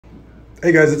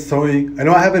Hey guys, it's Tony. I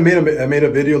know I haven't made a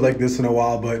video like this in a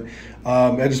while, but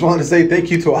I just wanted to say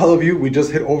thank you to all of you. We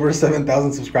just hit over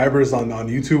 7,000 subscribers on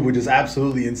YouTube, which is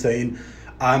absolutely insane.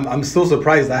 I'm still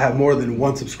surprised I have more than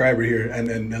one subscriber here,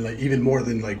 and like even more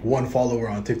than like one follower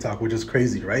on TikTok, which is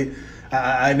crazy, right?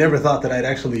 I never thought that I'd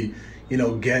actually,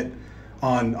 get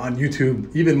on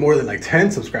YouTube even more than like 10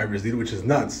 subscribers, dude, which is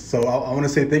nuts. So I want to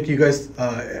say thank you guys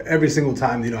every single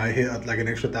time I hit like an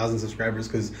extra 1,000 subscribers,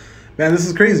 because man, this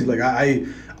is crazy. Like I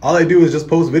all I do is just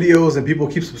post videos and people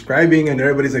keep subscribing, and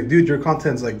everybody's like, dude, your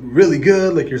content's like really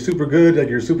good, like you're super good, like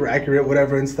you're super accurate,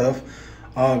 whatever and stuff.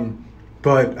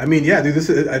 But I mean, yeah, dude,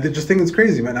 I just think it's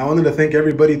crazy, man. I wanted to thank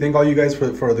everybody, thank all you guys for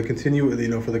the for the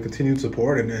continued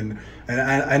support, and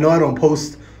I know I don't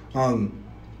post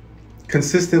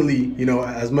consistently,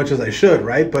 as much as I should,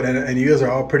 right? But and you guys are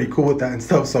all pretty cool with that and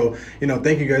stuff. So,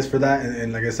 thank you guys for that,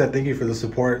 and like I said, thank you for the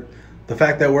support. The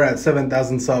fact that we're at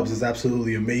 7,000 subs is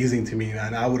absolutely amazing to me,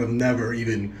 man. I would have never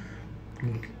even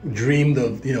dreamed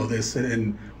of this,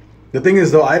 and the thing is,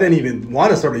 though, I didn't even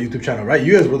want to start a YouTube channel, right?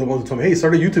 You guys were the ones who told me, hey,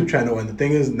 start a YouTube channel. And the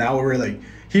thing is, now we're like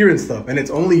hearing stuff, and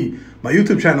it's only, my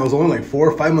YouTube channel is only like 4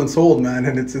 or 5 months old, man,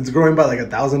 and it's growing by like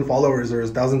 1,000 followers or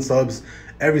 1,000 subs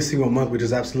every single month, which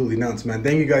is absolutely nuts, man.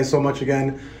 Thank you guys so much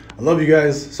again. I love you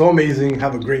guys, so amazing.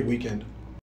 Have a great weekend.